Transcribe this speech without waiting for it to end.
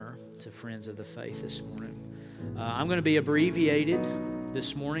to Friends of the Faith this morning. I'm going to be abbreviated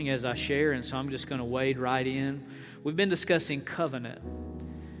this morning as I share, and so I'm just going to wade right in. We've been discussing covenant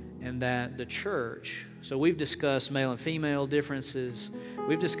and that the church, so we've discussed male and female differences.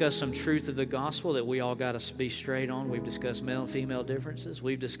 We've discussed some truth of the gospel that we all got to be straight on. We've discussed male and female differences.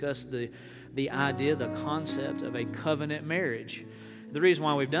 We've discussed the idea, the concept of a covenant marriage. The reason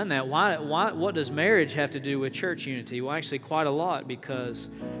why we've done that, what does marriage have to do with church unity? Well, actually quite a lot, because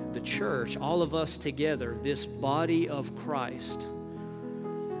the church, all of us together, this body of Christ,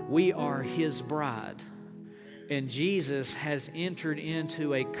 we are His bride. And Jesus has entered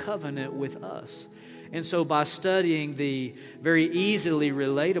into a covenant with us. And so by studying the very easily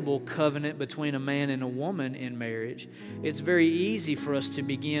relatable covenant between a man and a woman in marriage, it's very easy for us to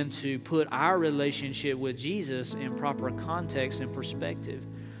begin to put our relationship with Jesus in proper context and perspective.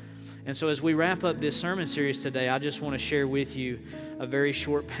 And so as we wrap up this sermon series today, I just want to share with you a very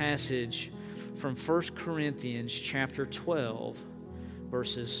short passage from 1 Corinthians chapter 12,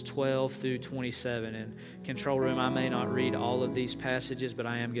 verses 12 through 27. And Control Room, I may not read all of these passages, but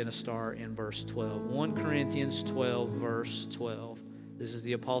I am going to start in verse 12. 1 Corinthians 12, verse 12. This is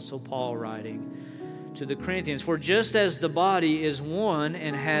the Apostle Paul writing to the Corinthians. For just as the body is one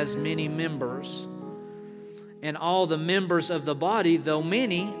and has many members, and all the members of the body, though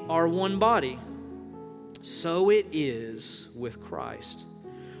many, are one body, so it is with Christ.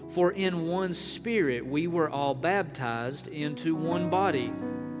 For in one Spirit we were all baptized into one body,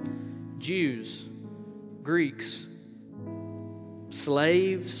 Jews, Greeks,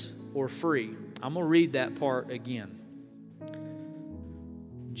 slaves, or free. I'm going to read that part again.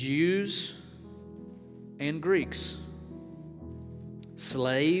 Jews and Greeks,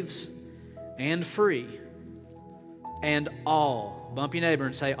 slaves and free, and all, bump your neighbor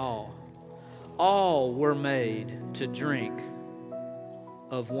and say all were made to drink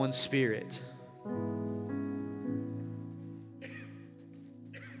of one Spirit.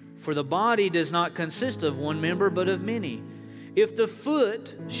 For the body does not consist of one member, but of many. If the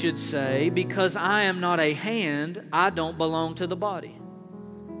foot should say, because I am not a hand, I don't belong to the body,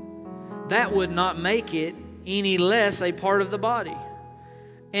 that would not make it any less a part of the body.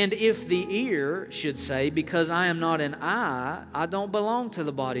 And if the ear should say, because I am not an eye, I don't belong to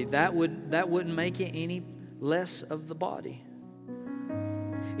the body, that wouldn't make it any less of the body.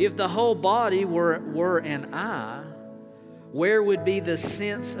 If the whole body were an eye, where would be the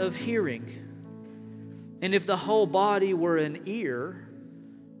sense of hearing? And if the whole body were an ear,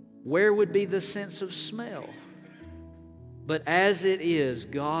 where would be the sense of smell? But as it is,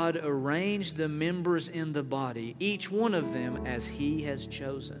 God arranged the members in the body, each one of them as He has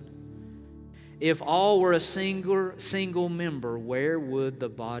chosen. If all were a single member, where would the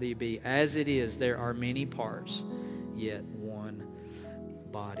body be? As it is, there are many parts, yet one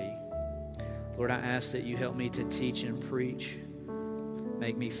body. Lord, I ask that You help me to teach and preach.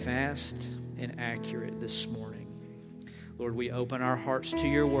 Make me fast and accurate this morning. Lord, we open our hearts to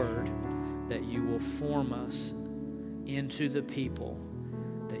Your word, that You will form us into the people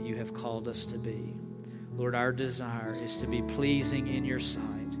that You have called us to be. Lord, our desire is to be pleasing in Your sight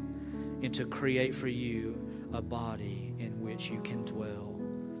and to create for You a body in which You can dwell.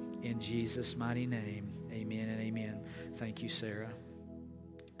 In Jesus' mighty name, amen and amen. Thank you, Sarah.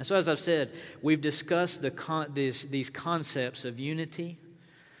 And so as I've said, we've discussed these concepts of unity.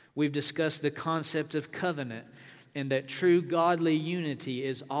 We've discussed the concept of covenant, and that true godly unity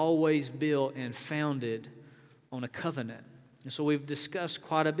is always built and founded on a covenant. And so we've discussed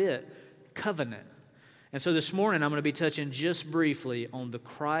quite a bit covenant. And so this morning I'm going to be touching just briefly on the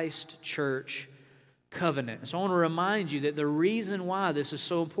Christ Church covenant. So I want to remind you that the reason why this is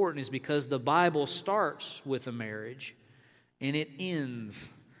so important is because the Bible starts with a marriage and it ends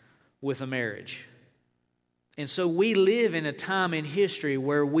with a marriage. And so we live in a time in history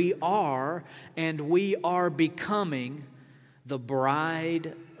where we are becoming the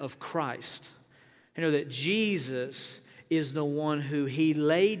bride of Christ. You know that Jesus is the one who He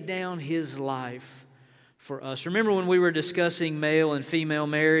laid down His life for us. Remember when we were discussing male and female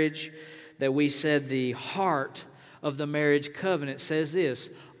marriage, that we said the heart of the marriage covenant says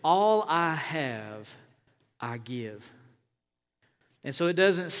this: all I have, I give. And so it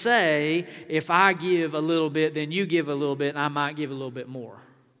doesn't say, if I give a little bit, then you give a little bit, and I might give a little bit more.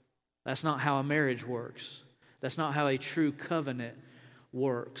 That's not how a marriage works. That's not how a true covenant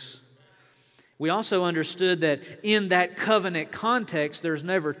works. We also understood that in that covenant context, there's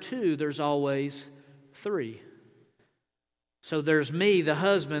never two, there's always three. So there's me, the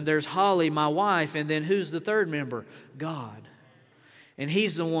husband, there's Holly, my wife, and then who's the third member? God. And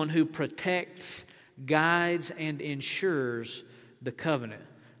He's the one who protects, guides, and ensures the covenant.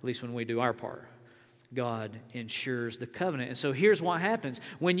 at least when we do our part. God ensures the covenant. And so here's what happens.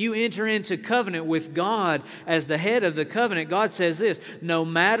 When you enter into covenant with God as the head of the covenant, God says this: no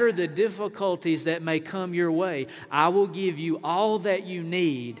matter the difficulties that may come your way, I will give you all that you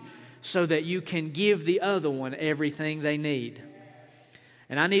need so that you can give the other one everything they need.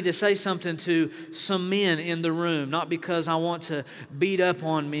 And I need to say something to some men in the room, not because I want to beat up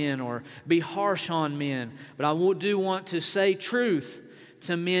on men or be harsh on men, but I do want to say truth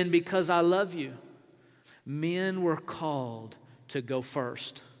to men because I love you. Men were called to go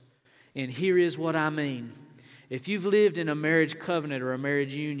first. And here is what I mean. If you've lived in a marriage covenant or a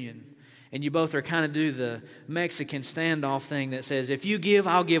marriage union, and you both are kind of do the Mexican standoff thing that says, if you give,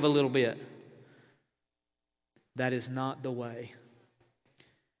 I'll give a little bit. That is not the way.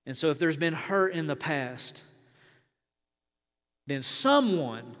 And so if there's been hurt in the past, then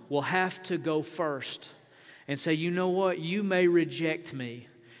someone will have to go first and say, you know what, you may reject me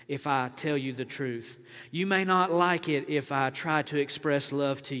if I tell you the truth. You may not like it if I try to express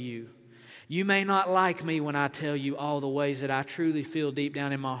love to you. You may not like me when I tell you all the ways that I truly feel deep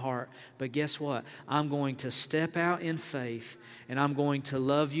down in my heart. But guess what? I'm going to step out in faith and I'm going to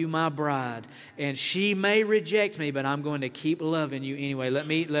love you, my bride. And she may reject me, but I'm going to keep loving you anyway.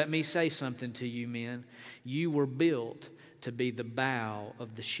 Let me say something to you, men. You were built to be the bow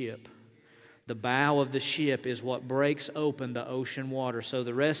of the ship. The bow of the ship is what breaks open the ocean water, so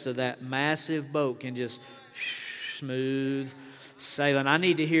the rest of that massive boat can just smooth sailing. I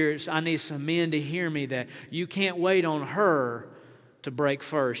need some men to hear me that you can't wait on her to break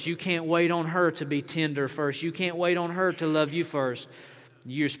first. You can't wait on her to be tender first. You can't wait on her to love you first.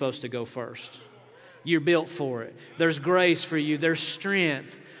 You're supposed to go first. You're built for it. There's grace for you. There's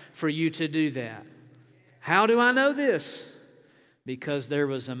strength for you to do that. How do I know this? Because there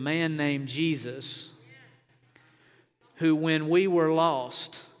was a man named Jesus who, when we were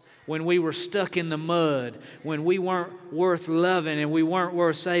lost, when we were stuck in the mud, when we weren't worth loving and we weren't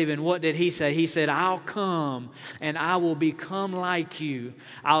worth saving, what did He say? He said, I'll come and I will become like you.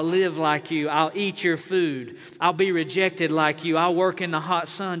 I'll live like you. I'll eat your food. I'll be rejected like you. I'll work in the hot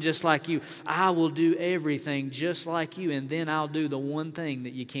sun just like you. I will do everything just like you, and then I'll do the one thing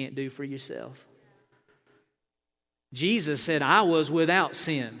that you can't do for yourself. Jesus said, I was without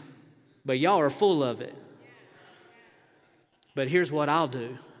sin, but y'all are full of it. But here's what I'll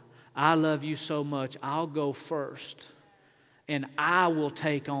do. I love you so much, I'll go first, and I will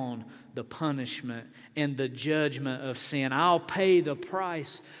take on the punishment and the judgment of sin. I'll pay the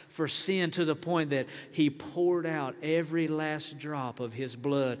price for sin to the point that He poured out every last drop of His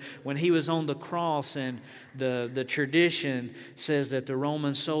blood. When He was on the cross, and the tradition says that the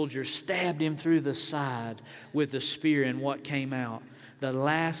Roman soldier stabbed Him through the side with the spear, and what came out? The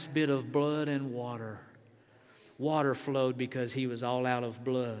last bit of blood and water. Water flowed because He was all out of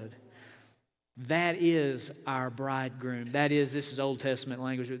blood. That is our bridegroom. This is Old Testament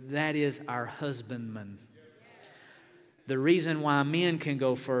language. That is our husbandman. The reason why men can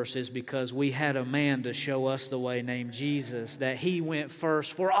go first is because we had a man to show us the way named Jesus, that He went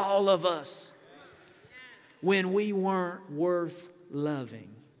first for all of us. When we weren't worth loving,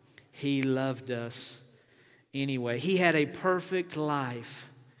 He loved us anyway. He had a perfect life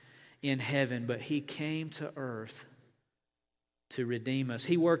in heaven, but He came to earth to redeem us.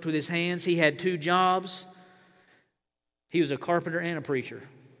 He worked with His hands. He had 2 jobs. He was a carpenter and a preacher.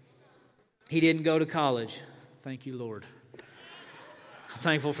 He didn't go to college. Thank you, Lord. I'm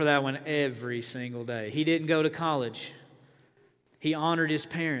thankful for that one every single day. He didn't go to college. He honored His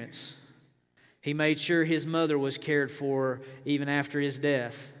parents. He made sure His mother was cared for even after His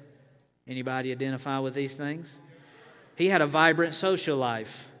death. Anybody identify with these things? He had a vibrant social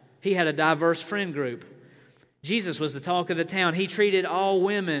life. He had a diverse friend group. Jesus was the talk of the town. He treated all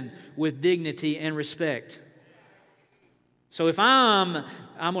women with dignity and respect. So if I'm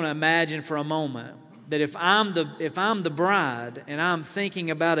going to imagine for a moment that if I'm the bride and I'm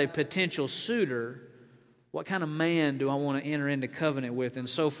thinking about a potential suitor, what kind of man do I want to enter into covenant with? And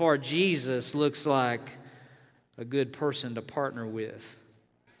so far, Jesus looks like a good person to partner with.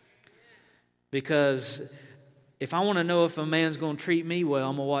 Because if I want to know if a man's going to treat me well,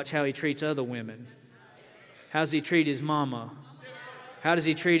 I'm going to watch how he treats other women. How does he treat his mama? How does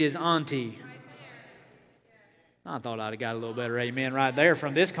he treat his auntie? I thought I'd have got a little better amen right there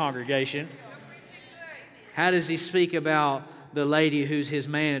from this congregation. How does he speak about the lady who's his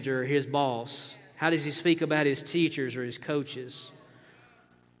manager or his boss? How does he speak about his teachers or his coaches?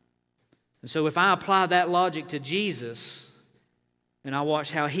 And so if I apply that logic to Jesus, and I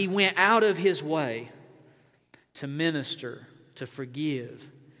watch how He went out of His way to minister, to forgive,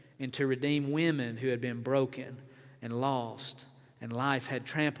 and to redeem women who had been broken and lost and life had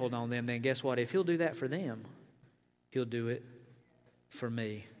trampled on them, then guess what? If He'll do that for them, He'll do it for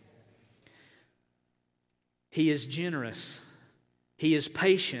me. He is generous. He is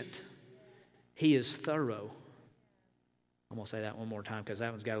patient. He is thorough. I'm going to say that one more time because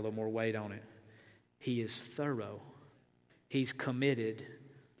that one's got a little more weight on it. He is thorough. He's committed,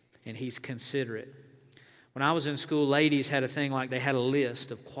 and He's considerate. When I was in school, ladies had a thing like they had a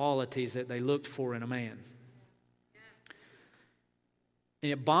list of qualities that they looked for in a man.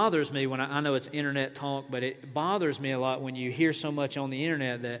 And it bothers me when I know it's internet talk, but it bothers me a lot when you hear so much on the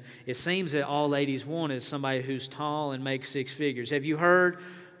internet that it seems that all ladies want is somebody who's tall and makes six figures. Have you heard,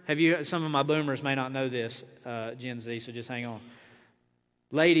 some of my boomers may not know this, Gen Z, so just hang on.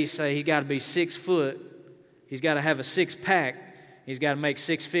 Ladies say he's got to be 6 foot, he's got to have a six pack, he's got to make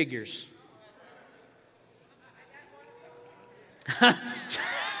six figures.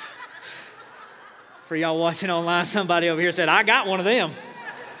 For y'all watching online, somebody over here said, I got one of them.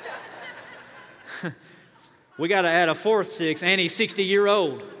 We got to add a fourth six, and he's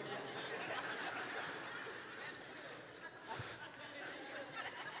 60-year-old.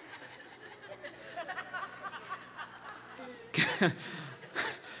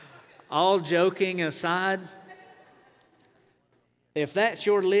 All joking aside, if that's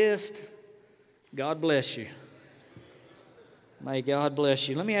your list, God bless you. May God bless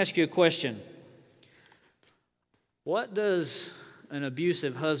you. Let me ask you a question. What does an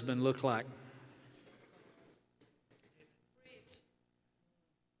abusive husband look like?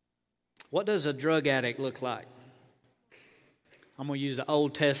 What does a drug addict look like? I'm going to use the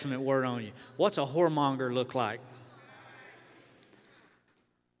Old Testament word on you. What's a whoremonger look like?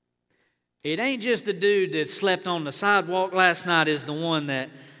 It ain't just the dude that slept on the sidewalk last night is the one that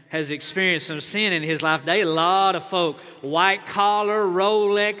has experienced some sin in his life. They a lot of folk, white collar,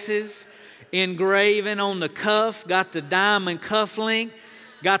 Rolexes, engraving on the cuff, got the diamond cufflink,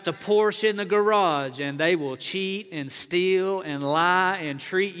 got the Porsche in the garage, and they will cheat and steal and lie and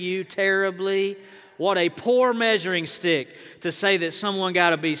treat you terribly. What a poor measuring stick to say that someone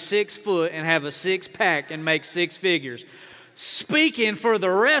got to be 6 foot and have a six pack and make six figures. Speaking for the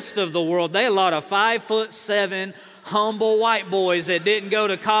rest of the world, they a lot of 5'7" humble white boys that didn't go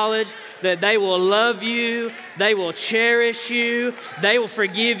to college, that they will love you, they will cherish you, they will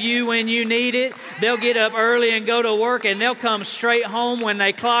forgive you when you need it. They'll get up early and go to work, and they'll come straight home when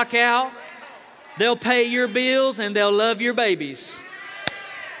they clock out. They'll pay your bills, and they'll love your babies.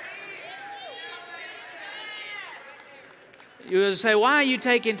 You will say, why are you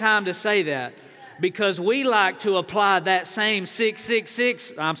taking time to say that? Because we like to apply that same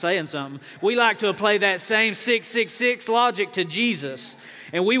 666, I'm saying something. We like to apply that same 666 logic to Jesus.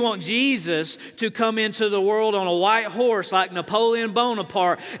 And we want Jesus to come into the world on a white horse like Napoleon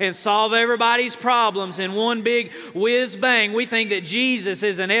Bonaparte and solve everybody's problems in one big whiz bang. We think that Jesus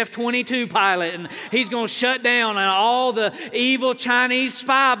is an F-22 pilot and He's going to shut down all the evil Chinese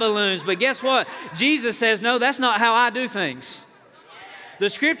spy balloons. But guess what? Jesus says, no, that's not how I do things. The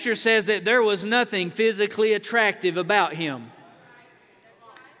Scripture says that there was nothing physically attractive about Him.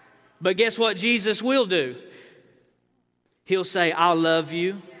 But guess what Jesus will do? He'll say, I'll love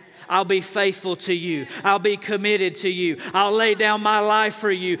you. I'll be faithful to you. I'll be committed to you. I'll lay down my life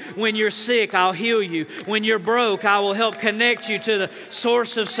for you. When you're sick, I'll heal you. When you're broke, I will help connect you to the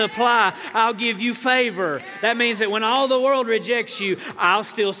source of supply. I'll give you favor. That means that when all the world rejects you, I'll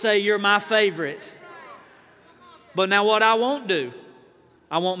still say you're my favorite. But now what I won't do,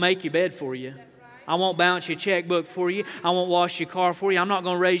 I won't make your bed for you. I won't balance your checkbook for you. I won't wash your car for you. I'm not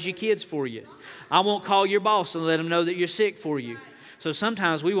going to raise your kids for you. I won't call your boss and let them know that you're sick for you. So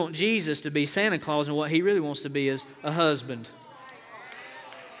sometimes we want Jesus to be Santa Claus, and what He really wants to be is a husband.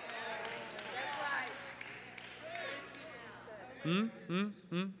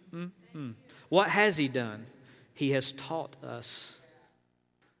 What has He done? He has taught us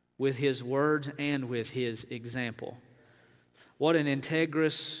with His words and with His example. What an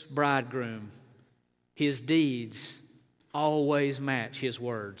integrous bridegroom. His deeds always match His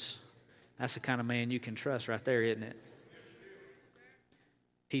words. That's the kind of man you can trust right there, isn't it?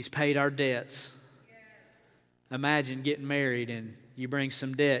 He's paid our debts. Imagine getting married and you bring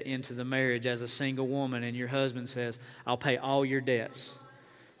some debt into the marriage as a single woman and your husband says, I'll pay all your debts.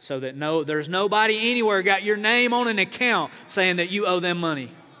 So that there's nobody anywhere got your name on an account saying that you owe them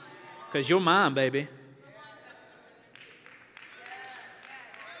money. Because you're mine, baby.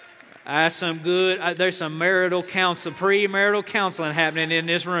 That's some good, there's some marital counsel, premarital counseling happening in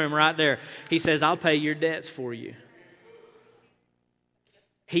this room right there. He says, I'll pay your debts for you.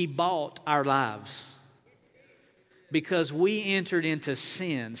 He bought our lives because we entered into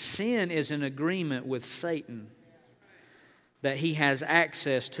sin. Sin is an agreement with Satan. that He has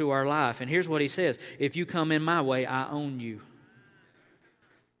access to our life. And here's what He says: if you come in my way, I own you.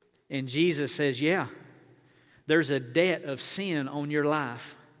 And Jesus says, yeah, there's a debt of sin on your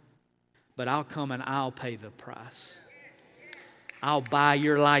life, but I'll come and I'll pay the price. I'll buy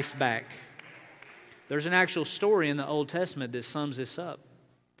your life back. There's an actual story in the Old Testament that sums this up.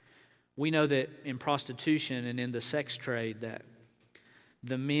 We know that in prostitution and in the sex trade that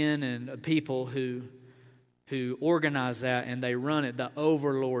the men and people who organize that and they run it, the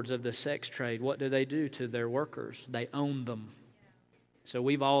overlords of the sex trade, what do they do to their workers? They own them. So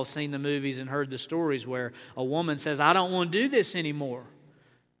we've all seen the movies and heard the stories where a woman says, I don't want to do this anymore.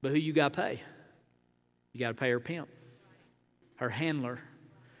 But who you got to pay? You got to pay her pimp, her handler.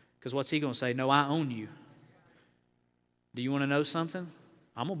 Because what's he going to say? No, I own you. Do you want to know something?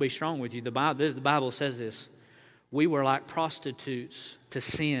 I'm going to be strong with you. The Bible says this. We were like prostitutes to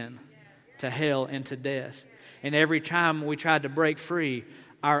sin, to hell, and to death. And every time we tried to break free,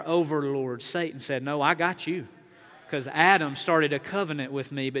 our overlord, Satan, said, no, I got you. Because Adam started a covenant with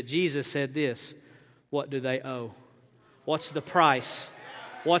me, but Jesus said this: what do they owe? What's the price?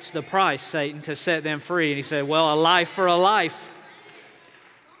 What's the price, Satan, to set them free? And he said, well, a life for a life.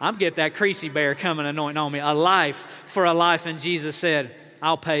 I'm getting that Creasy Bear coming anointing on me. A life for a life. And Jesus said,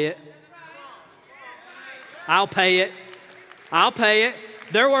 I'll pay it. I'll pay it. I'll pay it.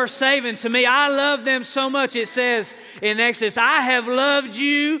 They're worth saving to me. I love them so much. It says in Exodus, I have loved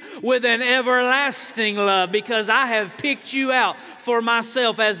you with an everlasting love because I have picked you out for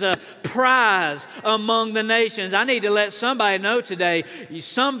myself as a prize among the nations. I need to let somebody know today,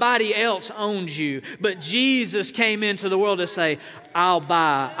 somebody else owns you. But Jesus came into the world to say,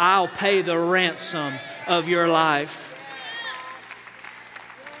 I'll pay the ransom of your life.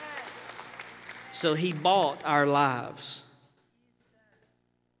 So He bought our lives.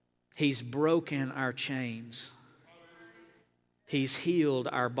 He's broken our chains. He's healed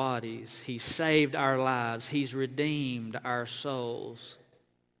our bodies. He's saved our lives. He's redeemed our souls.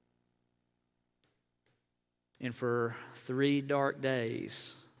 And for 3 dark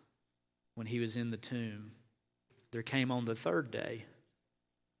days, when He was in the tomb, there came on the 3rd day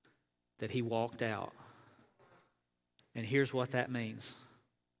that He walked out. And here's what that means.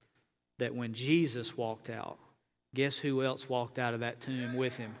 That when Jesus walked out, guess who else walked out of that tomb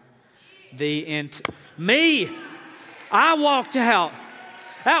with Him? Me. I walked out.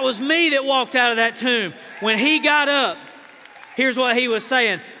 That was me that walked out of that tomb. When He got up, here's what He was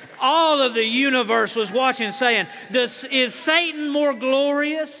saying. All of the universe was watching, saying, is Satan more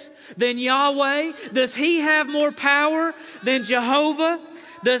glorious than Yahweh? Does he have more power than Jehovah?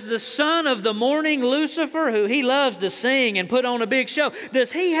 Does the son of the morning, Lucifer, who he loves to sing and put on a big show,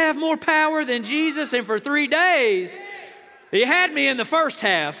 does he have more power than Jesus? And for 3 days, He had me in the first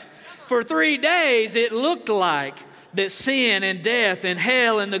half. For 3 days, it looked like that sin and death and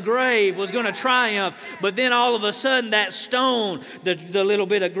hell and the grave was going to triumph. But then all of a sudden, that stone, the little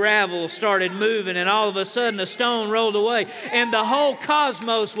bit of gravel started moving, and all of a sudden, the stone rolled away. And the whole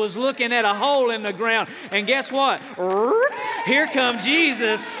cosmos was looking at a hole in the ground. And guess what? Here comes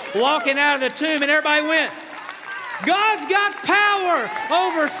Jesus walking out of the tomb, and everybody went, God's got power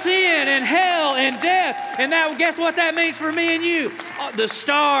over sin and hell and death. And that, guess what that means for me and you? The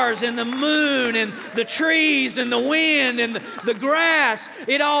stars and the moon and the trees and the wind and the grass.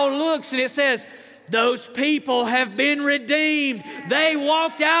 It all looks and it says, those people have been redeemed. They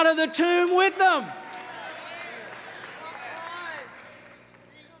walked out of the tomb with them.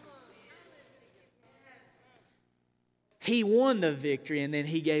 He won the victory and then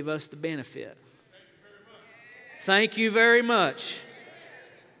He gave us the benefit. Thank you very much.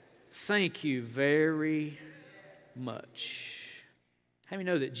 Thank you very much. How many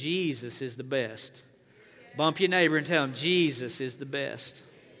know that Jesus is the best? Bump your neighbor and tell him, Jesus is the best.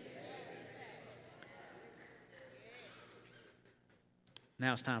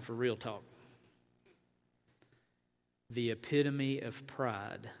 Now it's time for real talk. The epitome of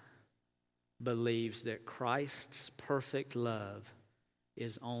pride believes that Christ's perfect love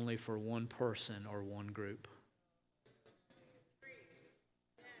is only for one person or one group.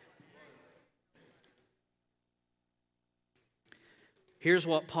 Here's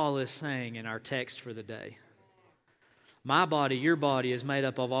what Paul is saying in our text for the day. My body, your body, is made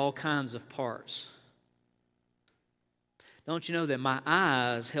up of all kinds of parts. Don't you know that my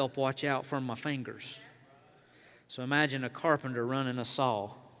eyes help watch out for my fingers? So imagine a carpenter running a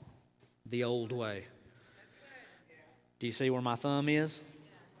saw the old way. Do you see where my thumb is?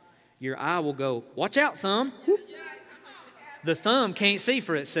 Your eye will go, watch out, thumb. The thumb can't see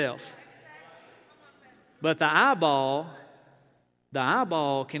for itself. But the eyeball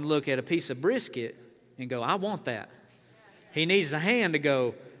can look at a piece of brisket and go, I want that. He needs the hand to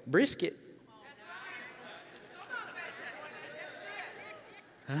go, brisket.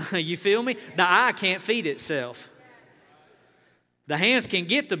 You feel me? The eye can't feed itself. The hands can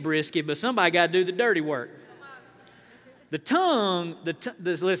get the brisket, but somebody got to do the dirty work. The tongue,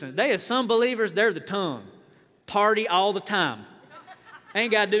 listen, they are some believers, they're the tongue. Party all the time.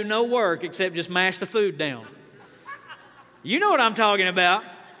 Ain't got to do no work except just mash the food down. You know what I'm talking about.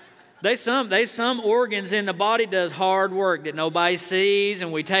 They some organs in the body does hard work that nobody sees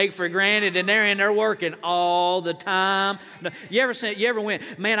and we take for granted, and they're in there working all the time. You ever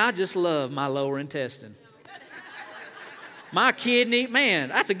went, man, I just love my lower intestine. My kidney, man,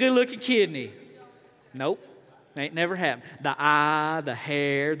 that's a good looking kidney. Nope, ain't never happened. The eye, the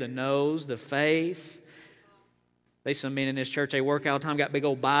hair, the nose, the face. There's some men in this church, they work all the time, got big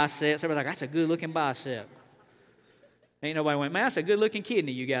old biceps. Everybody's like, that's a good looking bicep. Ain't nobody went, man, that's a good looking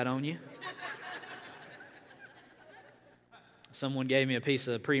kidney you got on you. Someone gave me a piece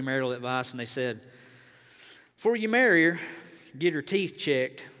of premarital advice and they said, before you marry her, get her teeth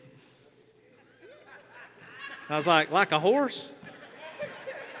checked. I was like a horse?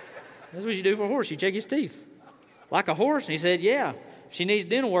 That's what you do for a horse. You check his teeth. Like a horse? And he said, yeah. If she needs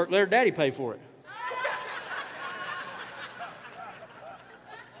dental work, let her daddy pay for it.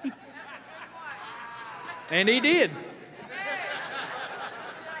 And he did.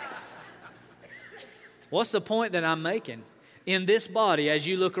 What's the point that I'm making? In this body, as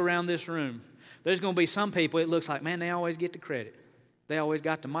you look around this room, there's going to be some people, it looks like, man, they always get the credit. They always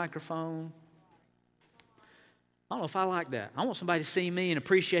got the microphone. I don't know if I like that. I want somebody to see me and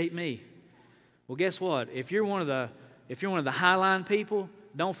appreciate me. Well, guess what? If you're one of the highline people,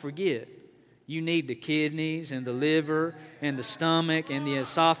 don't forget, you need the kidneys and the liver and the stomach and the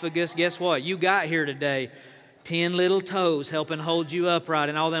esophagus. Guess what? You got here today 10 little toes helping hold you upright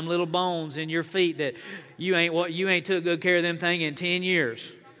and all them little bones in your feet that you ain't took good care of them thing in 10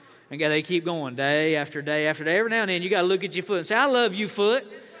 years. And they keep going day after day after day. Every now and then you got to look at your foot and say, I love you, foot.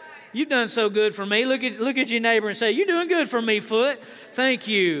 You've done so good for me. Look at your neighbor and say, you're doing good for me, foot. Thank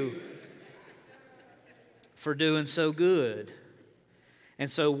you for doing so good. And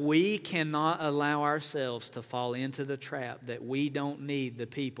so we cannot allow ourselves to fall into the trap that we don't need the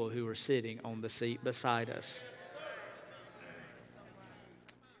people who are sitting on the seat beside us.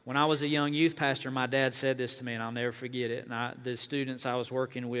 When I was a young youth pastor, my dad said this to me, and I'll never forget it. And the students I was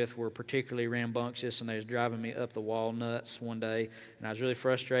working with were particularly rambunctious, and they was driving me up the wall nuts one day. And I was really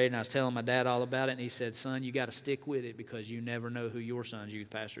frustrated, and I was telling my dad all about it. And he said, son, you got to stick with it because you never know who your son's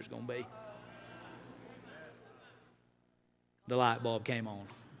youth pastor is going to be. The light bulb came on.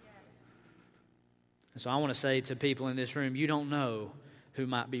 And so I want to say to people in this room, you don't know who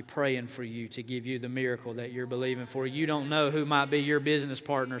might be praying for you to give you the miracle that you're believing for. You don't know who might be your business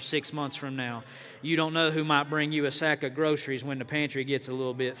partner 6 months from now. You don't know who might bring you a sack of groceries when the pantry gets a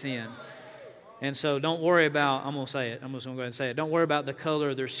little bit thin. And so don't worry about, I'm going to say it. I'm just going to go ahead and say it. Don't worry about the color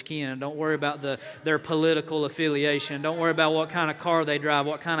of their skin. Don't worry about their political affiliation. Don't worry about what kind of car they drive,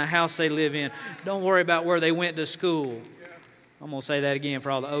 what kind of house they live in. Don't worry about where they went to school. I'm going to say that again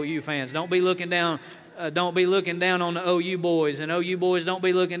for all the OU fans. Don't be looking down on the OU boys, and OU boys don't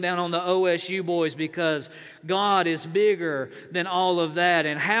be looking down on the OSU boys, because God is bigger than all of that.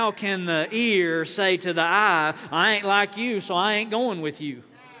 And how can the ear say to the eye, I ain't like you, so I ain't going with you?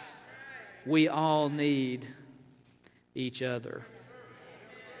 We all need each other.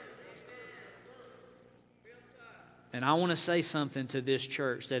 And I want to say something to this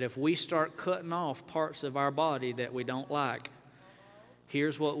church, that if we start cutting off parts of our body that we don't like,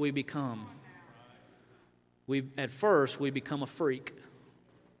 here's what we become. At first, we become a freak.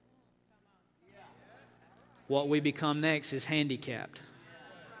 What we become next is handicapped.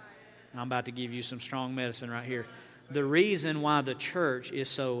 I'm about to give you some strong medicine right here. The reason why the church is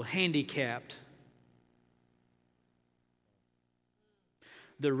so handicapped,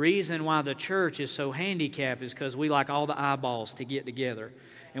 is because we like all the eyeballs to get together.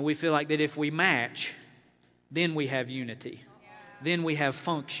 And we feel like that if we match, then we have unity. Then we have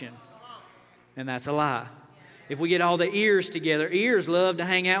function. And that's a lie. If we get all the ears together, ears love to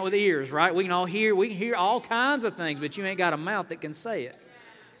hang out with ears, right? We can hear all kinds of things, but you ain't got a mouth that can say it.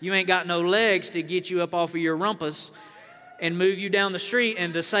 You ain't got no legs to get you up off of your rumpus and move you down the street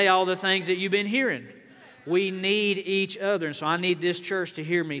and to say all the things that you've been hearing. We need each other. And so I need this church to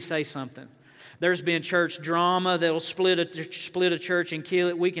hear me say something. There's been church drama that will split a church and kill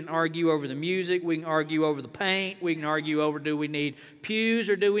it. We can argue over the music. We can argue over the paint. We can argue over, do we need pews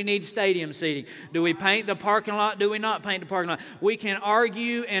or do we need stadium seating? Do we paint the parking lot? Do we not paint the parking lot? We can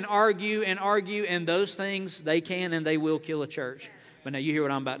argue and argue and argue, and those things, they can and they will kill a church. But now you hear what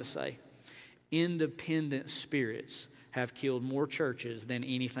I'm about to say. Independent spirits have killed more churches than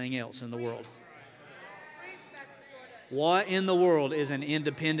anything else in the world. What in the world is an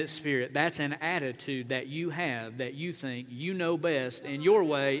independent spirit? That's an attitude that you have, that you think you know best and your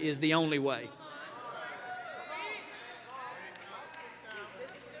way is the only way.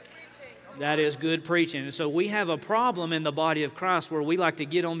 That is good preaching. And so we have a problem in the body of Christ where we like to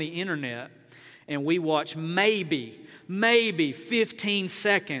get on the internet and we watch maybe 15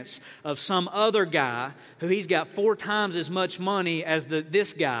 seconds of some other guy who he's got 4 times as much money as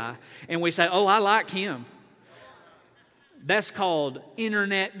this guy, and we say, oh, I like him. That's called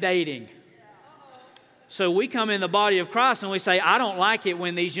internet dating. So we come in the body of Christ and we say, I don't like it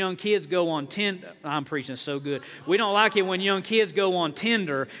when these young kids go on Tinder. I'm preaching so good. We don't like it when young kids go on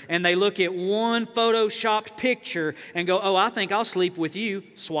Tinder and they look at one photoshopped picture and go, oh, I think I'll sleep with you.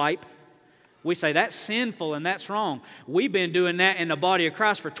 Swipe. We say that's sinful and that's wrong. We've been doing that in the body of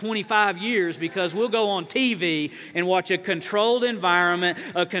Christ for 25 years because we'll go on TV and watch a controlled environment,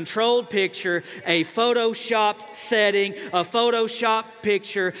 a controlled picture, a photoshopped setting, a photoshopped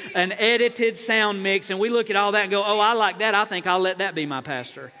picture, an edited sound mix, and we look at all that and go, oh, I like that. I think I'll let that be my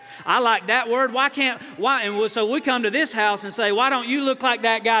pastor. I like that word. Why? And so we come to this house and say, why don't you look like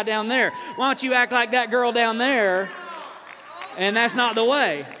that guy down there? Why don't you act like that girl down there? And that's not the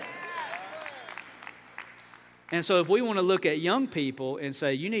way. And so if we want to look at young people and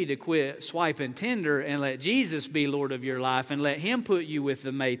say, you need to quit swiping Tinder and let Jesus be Lord of your life and let Him put you with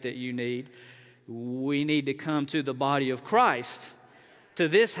the mate that you need, we need to come to the body of Christ, to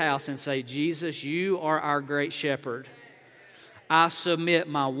this house and say, Jesus, you are our great shepherd. I submit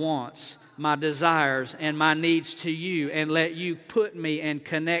my wants, my desires, and my needs to you and let you put me and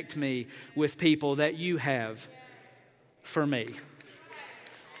connect me with people that you have for me.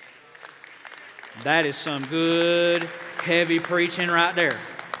 That is some good, heavy preaching right there.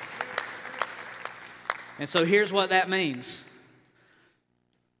 And so here's what that means.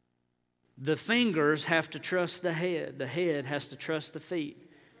 The fingers have to trust the head. The head has to trust the feet.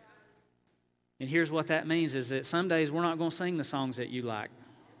 And here's what that means is that some days we're not going to sing the songs that you like.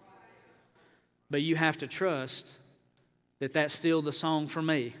 But you have to trust that that's still the song for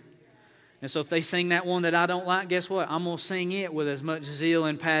me. And so if they sing that one that I don't like, guess what? I'm going to sing it with as much zeal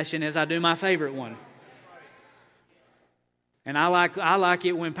and passion as I do my favorite one. And I like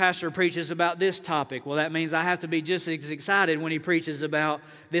it when Pastor preaches about this topic. Well, that means I have to be just as excited when he preaches about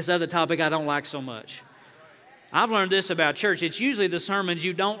this other topic I don't like so much. I've learned this about church. It's usually the sermons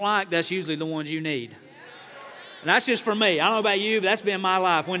you don't like, that's usually the ones you need. And that's just for me. I don't know about you, but that's been my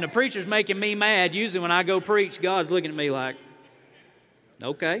life. When the preacher's making me mad, usually when I go preach, God's looking at me like,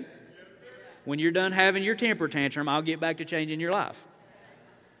 okay. When you're done having your temper tantrum, I'll get back to changing your life.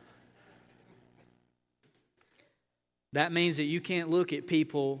 That means that you can't look at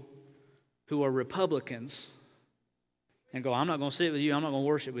people who are Republicans and go, I'm not going to sit with you, I'm not going to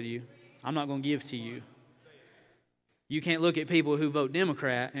worship with you, I'm not going to give to you. You can't look at people who vote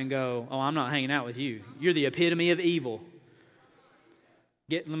Democrat and go, oh, I'm not hanging out with you. You're the epitome of evil.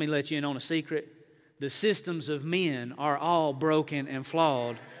 Let me let you in on a secret. The systems of men are all broken and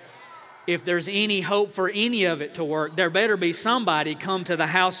flawed. If there's any hope for any of it to work, there better be somebody come to the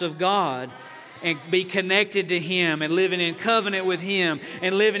house of God and be connected to Him and living in covenant with Him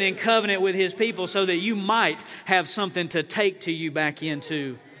and living in covenant with His people so that you might have something to take to you back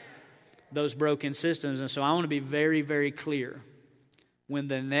into those broken systems. And so I want to be very, very clear. When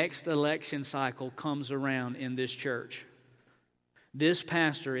the next election cycle comes around in this church, this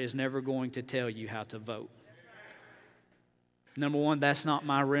pastor is never going to tell you how to vote. Number one, that's not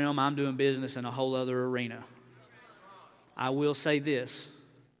my realm. I'm doing business in a whole other arena. I will say this.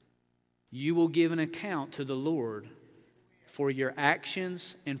 You will give an account to the Lord for your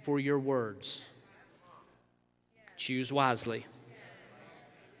actions and for your words. Choose wisely.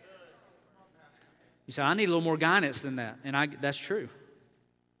 You say, I need a little more guidance than that. And that's true.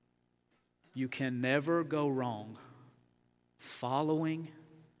 You can never go wrong following,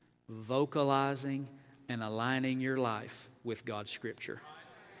 vocalizing, and aligning your life with God's Scripture.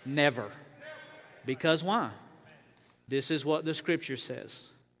 Never. Because why? This is what the Scripture says.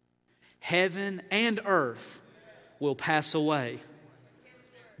 Heaven and earth will pass away,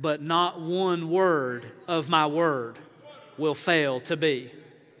 but not one word of my word will fail to be.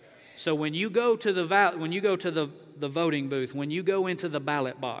 So when you go to the voting booth, when you go into the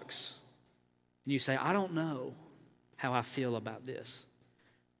ballot box, and you say, I don't know how I feel about this,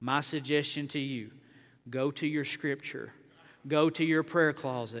 my suggestion to you, go to your Scripture, go to your prayer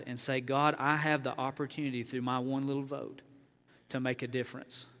closet and say, God, I have the opportunity through my one little vote to make a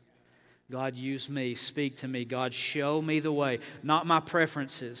difference. God, use me, speak to me. God, show me the way. Not my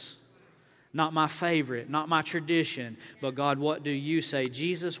preferences, Not my favorite, not my tradition, but God, what do you say?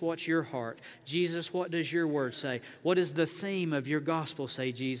 Jesus, what's your heart? Jesus, what does your word say? What does the theme of your gospel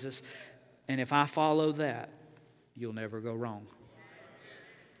say, Jesus? And if I follow that, you'll never go wrong.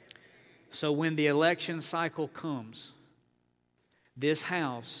 So when the election cycle comes, this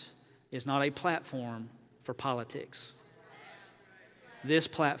house is not a platform for politics. This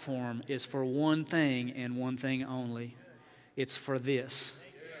platform is for one thing and one thing only. It's for this.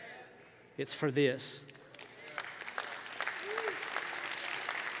 It's for this.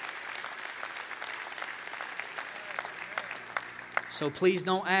 So please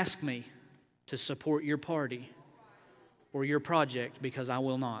don't ask me to support your party or your project, because I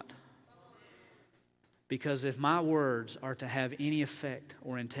will not. Because if my words are to have any effect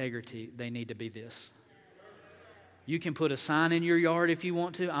or integrity, they need to be this. You can put a sign in your yard if you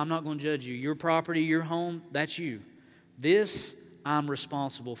want to. I'm not going to judge you. Your property, your home, that's you. This I'm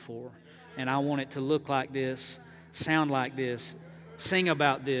responsible for. And I want it to look like this, sound like this, sing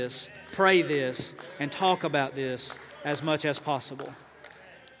about this, pray this, and talk about this as much as possible.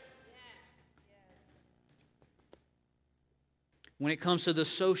 When it comes to the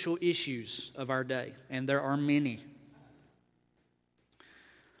social issues of our day, and there are many,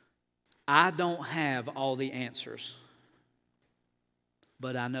 I don't have all the answers,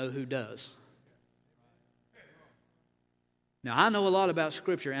 but I know who does. Now, I know a lot about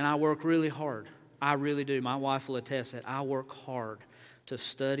Scripture, and I work really hard. I really do. My wife will attest that I work hard to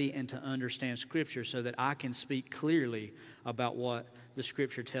study and to understand Scripture so that I can speak clearly about what the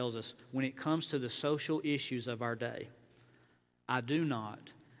Scripture tells us. When it comes to the social issues of our day, I do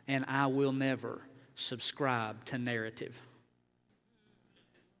not, and I will never subscribe to narrative.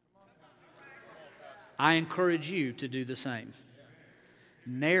 I encourage you to do the same.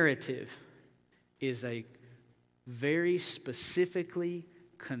 Narrative is a very specifically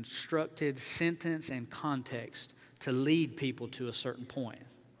constructed sentence and context to lead people to a certain point.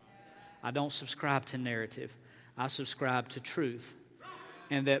 I don't subscribe to narrative. I subscribe to truth.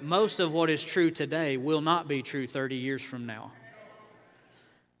 And that most of what is true today will not be true 30 years from now.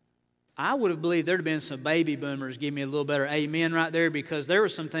 I would have believed there would have been some baby boomers give me a little better amen right there, because there were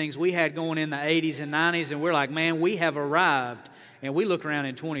some things we had going in the 80s and 90s, and we're like, man, we have arrived. And we look around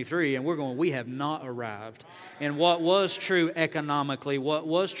in 23 and we're going, we have not arrived. And what was true economically, what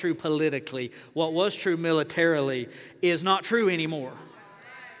was true politically, what was true militarily is not true anymore.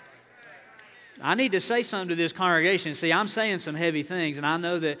 I need to say something to this congregation. See, I'm saying some heavy things, and I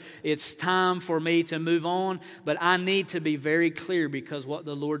know that it's time for me to move on, but I need to be very clear, because what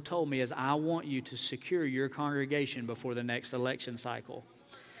the Lord told me is I want you to secure your congregation before the next election cycle.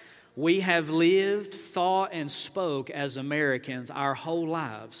 We have lived, thought, and spoke as Americans our whole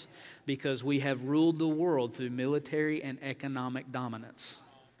lives because we have ruled the world through military and economic dominance.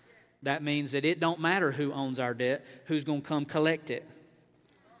 That means that it don't matter who owns our debt, who's going to come collect it.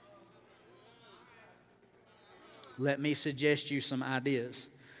 Let me suggest you some ideas.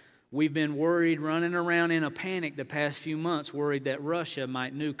 We've been worried, running around in a panic the past few months, worried that Russia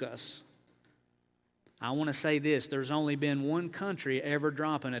might nuke us. I want to say this, there's only been one country ever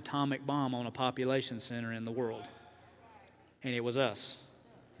drop an atomic bomb on a population center in the world. And it was us.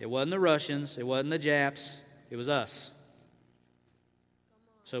 It wasn't the Russians, it wasn't the Japs, it was us.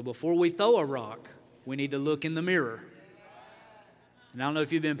 So before we throw a rock, we need to look in the mirror. And I don't know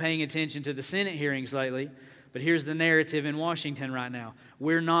if you've been paying attention to the Senate hearings lately, but here's the narrative in Washington right now.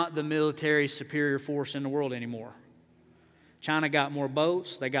 We're not the military superior force in the world anymore. China got more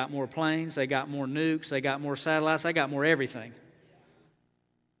boats, they got more planes, they got more nukes, they got more satellites, they got more everything.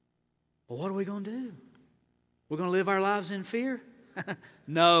 Well, what are we going to do? We're going to live our lives in fear?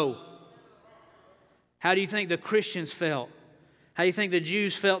 No. How do you think the Christians felt? How do you think the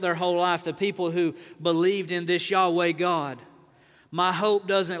Jews felt their whole life, the people who believed in this Yahweh God? My hope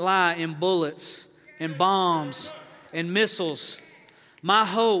doesn't lie in bullets and bombs and missiles. My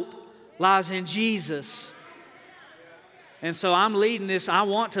hope lies in Jesus. And so I'm leading this, I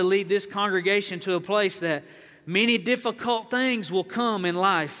want to lead this congregation to a place that many difficult things will come in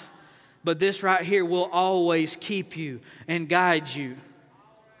life, but this right here will always keep you and guide you.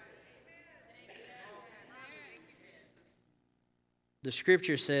 The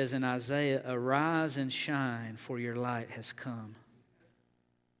scripture says in Isaiah, "Arise and shine, for your light has come,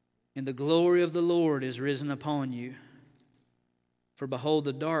 and the glory of the Lord is risen upon you. For behold,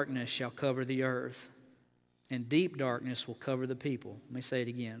 the darkness shall cover the earth, and deep darkness will cover the people." Let me say it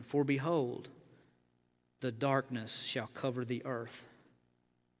again. For behold, the darkness shall cover the earth,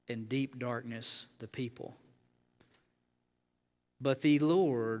 and deep darkness the people. But the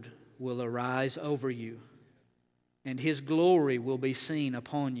Lord will arise over you, and His glory will be seen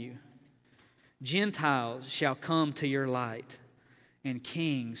upon you. Gentiles shall come to your light, and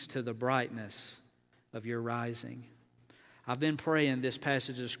kings to the brightness of your rising. I've been praying this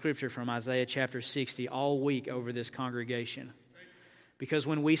passage of Scripture from Isaiah chapter 60 all week over this congregation. Because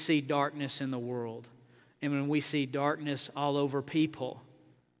when we see darkness in the world, and when we see darkness all over people,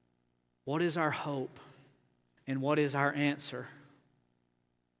 what is our hope? And what is our answer?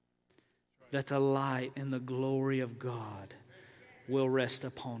 That the light and the glory of God will rest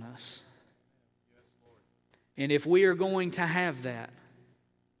upon us. And if we are going to have that,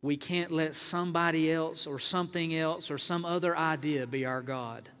 we can't let somebody else or something else or some other idea be our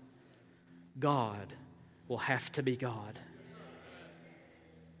God. God will have to be God.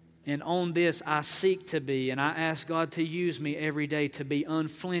 And on this I seek to be, and I ask God to use me every day to be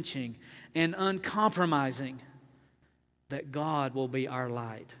unflinching and uncompromising, that God will be our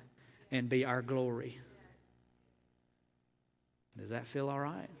light and be our glory. Does that feel all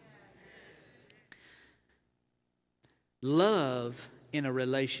right? Love in a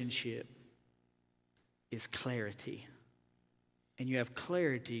relationship is clarity. And you have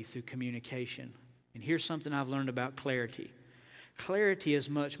clarity through communication. And here's something I've learned about clarity. Clarity is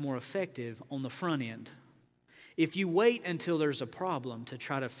much more effective on the front end. If you wait until there's a problem to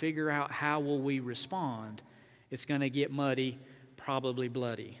try to figure out how will we respond, it's going to get muddy, probably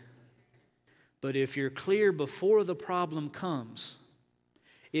bloody. But if you're clear before the problem comes,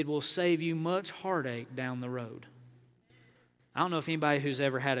 it will save you much heartache down the road. I don't know if anybody who's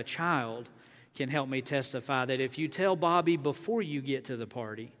ever had a child can help me testify that if you tell Bobby before you get to the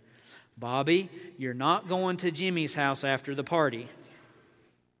party, Bobby, you're not going to Jimmy's house after the party,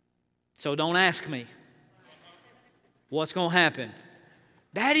 so don't ask me. What's going to happen?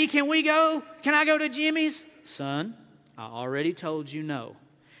 Daddy, can we go? Can I go to Jimmy's? Son, I already told you no.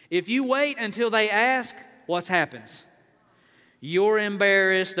 If you wait until they ask, what happens? You're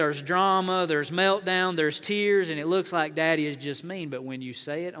embarrassed, there's drama, there's meltdown, there's tears, and it looks like Daddy is just mean. But when you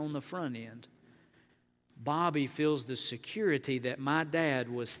say it on the front end, Bobby feels the security that my dad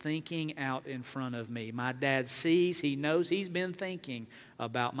was thinking out in front of me. My dad sees, he knows he's been thinking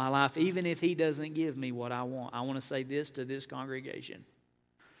about my life, even if he doesn't give me what I want. I want to say this to this congregation.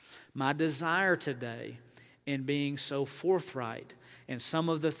 My desire today in being so forthright and some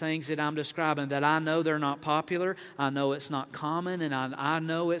of the things that I'm describing, that I know they're not popular, I know it's not common, and I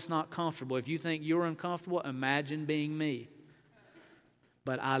know it's not comfortable. If you think you're uncomfortable, imagine being me.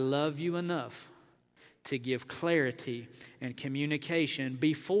 But I love you enough to give clarity and communication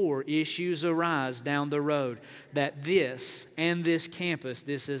before issues arise down the road, that this and this campus,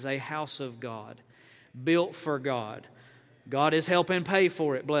 this is a house of God, built for God. God is helping pay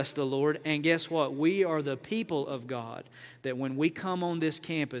for it, bless the Lord. And guess what? We are the people of God, that when we come on this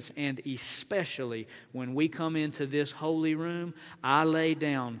campus, and especially when we come into this holy room, I lay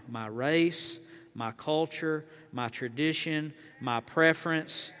down my race, my culture, my tradition, my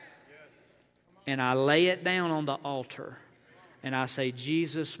preference, and I lay it down on the altar. And I say,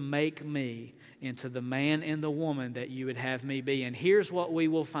 Jesus, make me into the man and the woman that you would have me be. And here's what we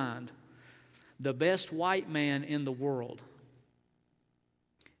will find. The best white man in the world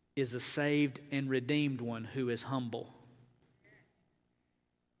is a saved and redeemed one who is humble.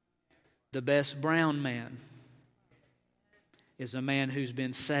 The best brown man is a man who's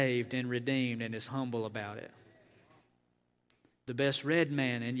been saved and redeemed and is humble about it. The best red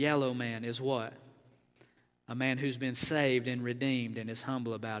man and yellow man is what? A man who's been saved and redeemed and is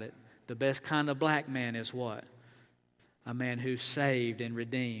humble about it. The best kind of black man is what? A man who's saved and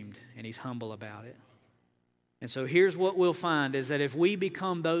redeemed and he's humble about it. And so here's what we'll find is that if we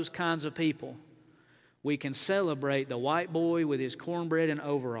become those kinds of people, we can celebrate the white boy with his cornbread and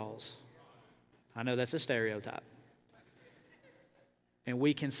overalls. I know that's a stereotype. And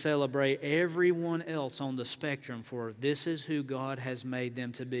we can celebrate everyone else on the spectrum for this is who God has made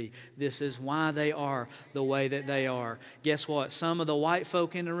them to be. This is why they are the way that they are. Guess what? Some of the white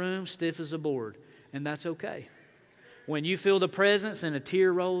folk in the room, stiff as a board, and that's okay. When you feel the presence and a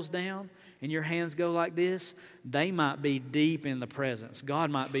tear rolls down and your hands go like this, they might be deep in the presence.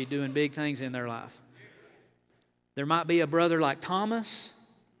 God might be doing big things in their life. There might be a brother like Thomas,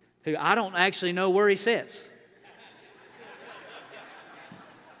 who I don't actually know where he sits.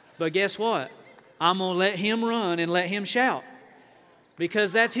 But guess what? I'm going to let him run and let him shout.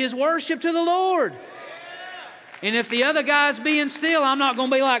 Because that's his worship to the Lord. And if the other guy's being still, I'm not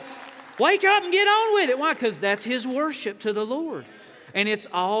going to be like, wake up and get on with it. Why? Because that's his worship to the Lord. And it's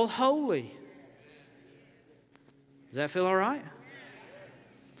all holy. Does that feel all right?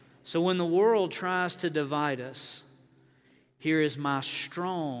 So when the world tries to divide us, here is my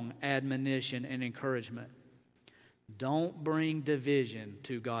strong admonition and encouragement. Don't bring division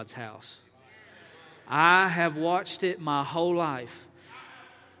to God's house. I have watched it my whole life.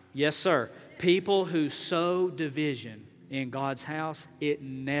 Yes, sir. People who sow division in God's house, it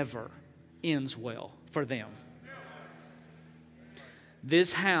never ends well for them.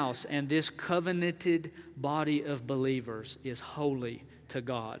 This house and this covenanted body of believers is holy to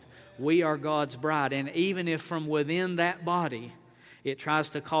God. We are God's bride, and even if from within that body it tries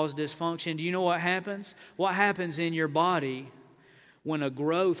to cause dysfunction, do you know what happens? What happens in your body when a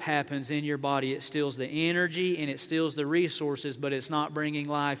growth happens in your body? It steals the energy and it steals the resources, but it's not bringing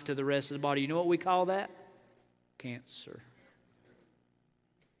life to the rest of the body. You know what we call that? Cancer.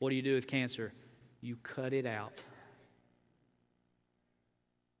 What do you do with cancer? You cut it out.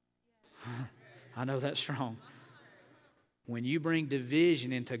 I know that's strong. When you bring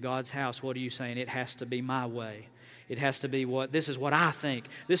division into God's house, what are you saying? It has to be my way. It has to be this is what I think.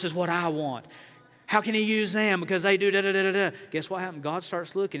 This is what I want. How can He use them? Because they do da-da-da-da-da. Guess what happened? God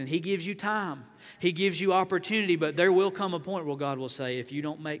starts looking and He gives you time. He gives you opportunity, but there will come a point where God will say, if you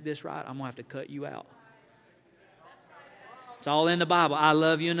don't make this right, I'm going to have to cut you out. It's all in the Bible. I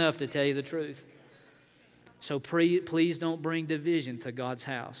love you enough to tell you the truth. So please don't bring division to God's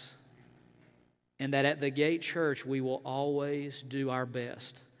house. And that at the Gate Church, we will always do our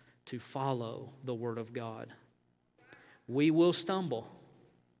best to follow the Word of God. We will stumble.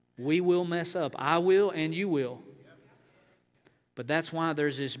 We will mess up. I will and you will. But that's why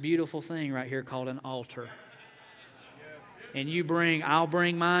there's this beautiful thing right here called an altar. And I'll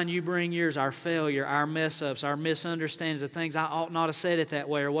bring mine, you bring yours, our failure, our mess-ups, our misunderstandings, the things I ought not have said it that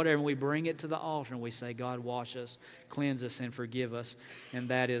way or whatever. And we bring it to the altar and we say, God, wash us, cleanse us, and forgive us. And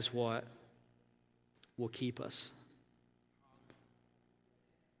that is what will keep us.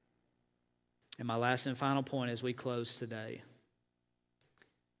 And my last and final point as we close today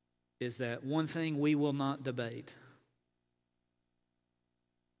is that one thing we will not debate.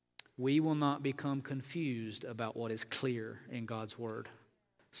 We will not become confused about what is clear in God's Word.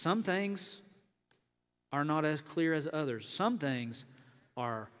 Some things are not as clear as others. Some things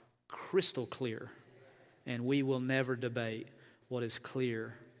are crystal clear, and we will never debate what is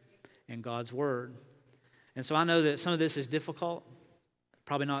clear in God's Word. And so I know that some of this is difficult.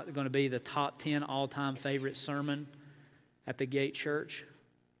 Probably not going to be the top 10 all-time favorite sermon at the Gate Church.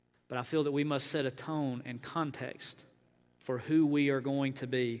 But I feel that we must set a tone and context for who we are going to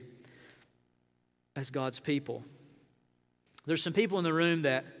be as God's people. There's some people in the room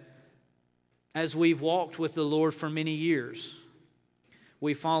that, as we've walked with the Lord for many years,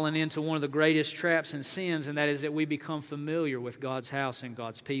 we've fallen into one of the greatest traps and sins, and that is that we become familiar with God's house and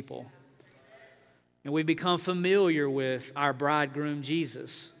God's people. And we've become familiar with our bridegroom,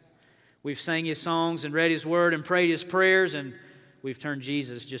 Jesus. We've sang His songs and read His Word and prayed His prayers, and we've turned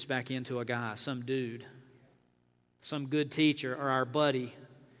Jesus just back into a guy, some dude, some good teacher, or our buddy.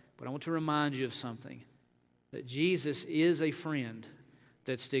 But I want to remind you of something, that Jesus is a friend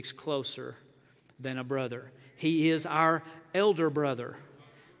that sticks closer than a brother. He is our elder brother.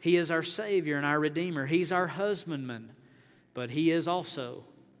 He is our Savior and our Redeemer. He's our husbandman, but He is also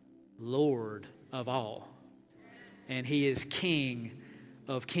Lord of all. And He is King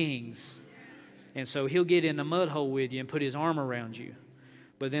of kings. And so He'll get in the mud hole with you and put His arm around you.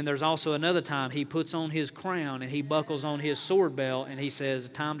 But then there's also another time He puts on His crown and He buckles on His sword belt and He says,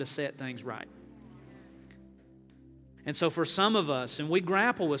 time to set things right. And so for some of us, and we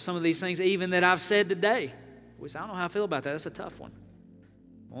grapple with some of these things even that I've said today, we say, I don't know how I feel about that. That's a tough one.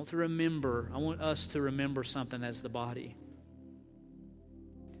 I want us to remember something as the body.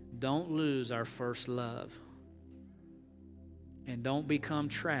 Don't lose our first love. And don't become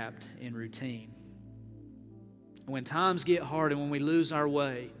trapped in routine. When times get hard and when we lose our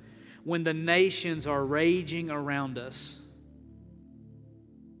way, when the nations are raging around us,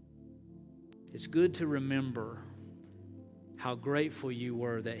 it's good to remember how grateful you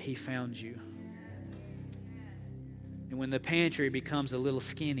were that He found you. And when the pantry becomes a little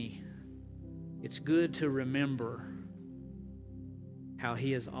skinny, it's good to remember how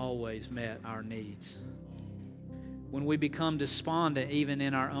He has always met our needs. When we become despondent, even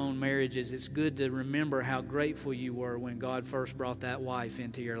in our own marriages, it's good to remember how grateful you were when God first brought that wife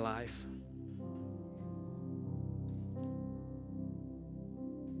into your life.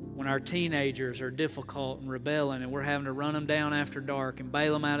 When our teenagers are difficult and rebelling and we're having to run them down after dark and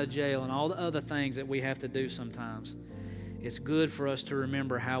bail them out of jail and all the other things that we have to do sometimes, it's good for us to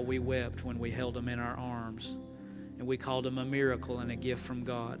remember how we wept when we held them in our arms and we called them a miracle and a gift from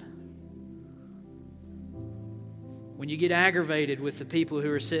God. When you get aggravated with the people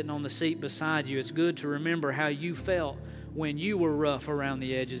who are sitting on the seat beside you, it's good to remember how you felt when you were rough around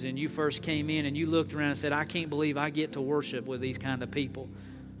the edges and you first came in and you looked around and said, I can't believe I get to worship with these kind of people.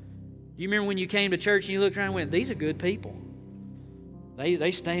 Do you remember when you came to church and you looked around and went, these are good people. They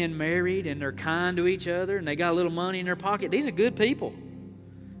stand married and they're kind to each other and they got a little money in their pocket. These are good people.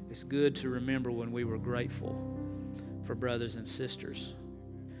 It's good to remember when we were grateful for brothers and sisters.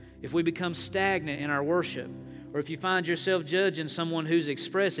 If we become stagnant in our worship, or if you find yourself judging someone who's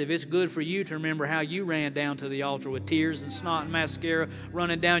expressive, it's good for you to remember how you ran down to the altar with tears and snot and mascara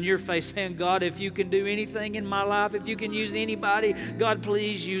running down your face saying, God, if you can do anything in my life, if you can use anybody, God,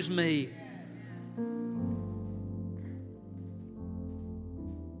 please use me.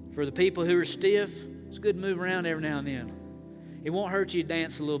 For the people who are stiff, it's good to move around every now and then. It won't hurt you to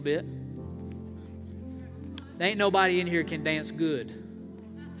dance a little bit. There ain't nobody in here can dance good.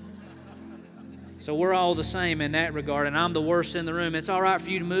 So we're all the same in that regard, and I'm the worst in the room. It's all right for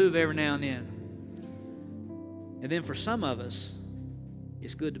you to move every now and then. And then for some of us,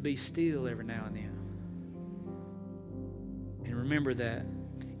 it's good to be still every now and then. And remember that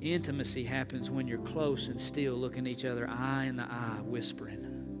intimacy happens when you're close and still looking each other eye in the eye, whispering.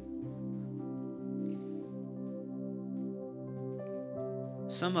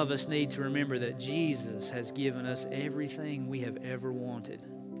 Some of us need to remember that Jesus has given us everything we have ever wanted.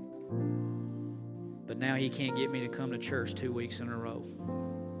 But now He can't get me to come to church 2 weeks in a row.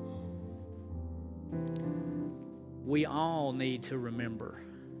 We all need to remember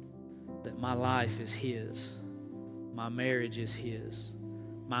that my life is His. My marriage is His.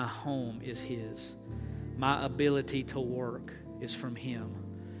 My home is His. My ability to work is from Him.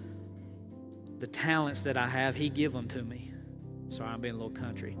 The talents that I have, He gave them to me. Sorry, I'm being a little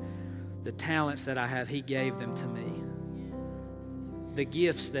country. The talents that I have, He gave them to me. The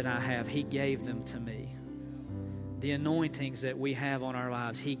gifts that I have, He gave them to me. The anointings that we have on our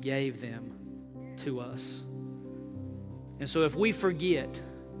lives, He gave them to us. And so if we forget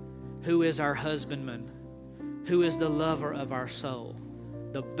who is our husbandman, who is the lover of our soul,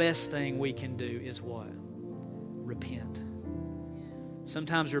 the best thing we can do is what? Repent.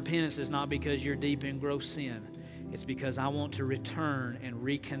 Sometimes repentance is not because you're deep in gross sin. It's because I want to return and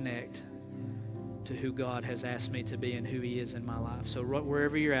reconnect to who God has asked me to be and who He is in my life. So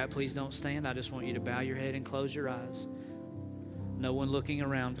wherever you're at, please don't stand. I just want you to bow your head and close your eyes. No one looking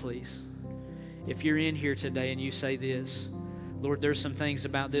around, please. If you're in here today and you say this, Lord, there's some things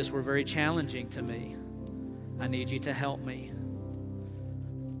about this were very challenging to me. I need you to help me.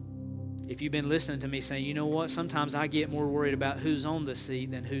 If you've been listening to me saying, you know what, sometimes I get more worried about who's on the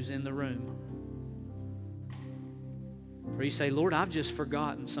seat than who's in the room. Or you say, Lord, I've just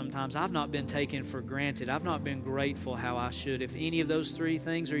forgotten sometimes. I've not been taken for granted. I've not been grateful how I should. If any of those three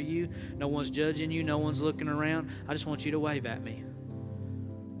things are you, no one's judging you, no one's looking around, I just want you to wave at me.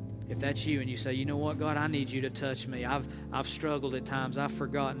 If that's you and you say, you know what, God, I need you to touch me. I've struggled at times. I've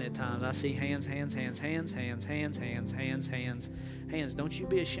forgotten at times. I see hands, hands, hands, hands, hands, hands, hands, hands, hands, hands. Don't you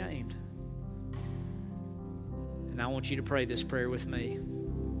be ashamed. And I want you to pray this prayer with me.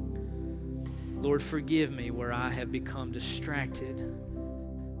 Lord, forgive me where I have become distracted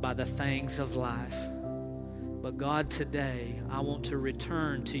by the things of life. But God, today, I want to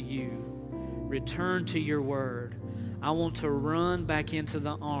return to you, return to your word. I want to run back into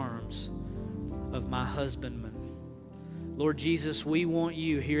the arms of my husbandman. Lord Jesus, we want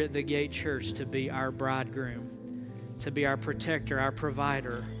you here at the Gate Church to be our bridegroom, to be our protector, our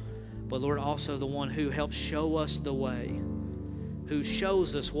provider, but Lord, also the one who helps show us the way, who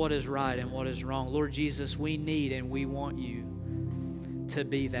shows us what is right and what is wrong. Lord Jesus, we need and we want you to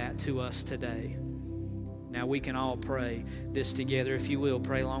be that to us today. Now we can all pray this together. If you will,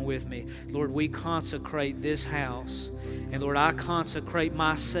 pray along with me. Lord, we consecrate this house. And Lord, I consecrate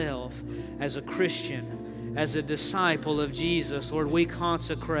myself as a Christian, as a disciple of Jesus. Lord, we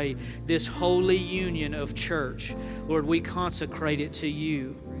consecrate this holy union of church. Lord, we consecrate it to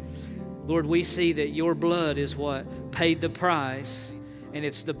you. Lord, we see that your blood is what paid the price, and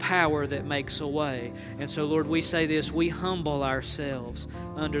it's the power that makes a way. And so, Lord, we say this, we humble ourselves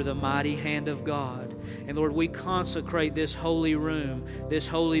under the mighty hand of God. And Lord, we consecrate this holy room, this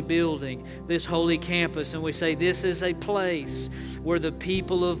holy building, this holy campus, and we say this is a place where the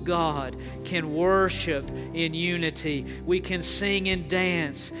people of God can worship in unity. We can sing and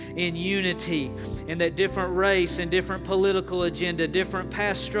dance in unity. And that different race and different political agenda, different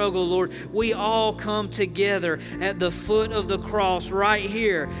past struggle, Lord, we all come together at the foot of the cross right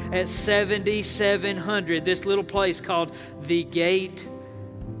here at 7700, this little place called the Gate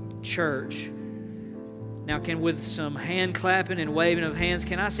Church. Now, with some hand clapping and waving of hands,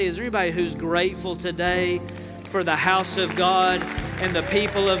 can I say, is there anybody who's grateful today for the house of God and the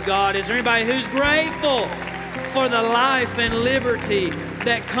people of God? Is there anybody who's grateful for the life and liberty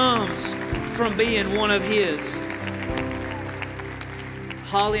that comes from being one of His?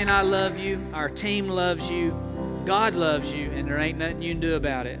 Holly and I love you. Our team loves you. God loves you, and there ain't nothing you can do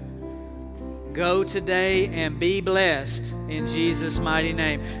about it. Go today and be blessed in Jesus' mighty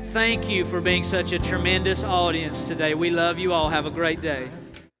name. Thank you for being such a tremendous audience today. We love you all. Have a great day.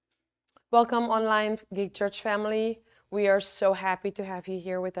 Welcome, online Gig Church family. We are so happy to have you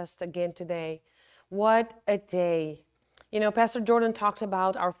here with us again today. What a day. You know, Pastor Jordan talked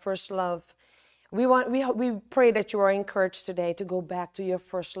about our first love. We pray that you are encouraged today to go back to your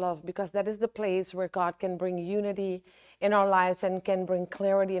first love, because that is the place where God can bring unity in our lives and can bring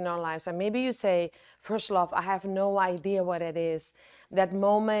clarity in our lives. And maybe you say, first love, I have no idea what it is. That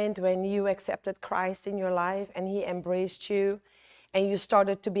moment when you accepted Christ in your life and He embraced you and you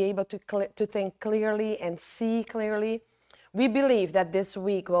started to be able to think clearly and see clearly. We believe that this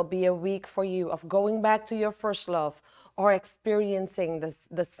week will be a week for you of going back to your first love, or experiencing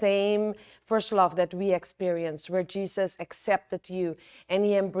the same first love that we experienced, where Jesus accepted you and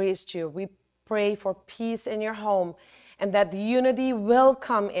He embraced you. We pray for peace in your home, and that unity will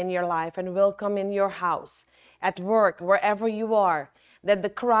come in your life and will come in your house, at work, wherever you are, that the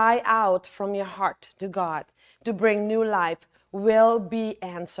cry out from your heart to God to bring new life will be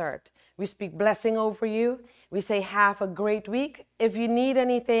answered. We speak blessing over you. We say have a great week. If you need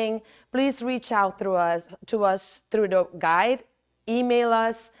anything, please reach out to us through the guide. Email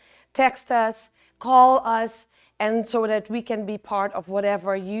us, text us, call us, and so that we can be part of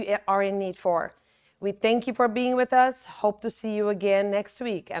whatever you are in need for. We thank you for being with us. Hope to see you again next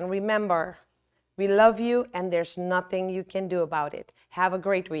week. And remember, we love you and there's nothing you can do about it. Have a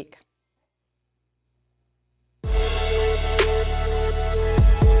great week.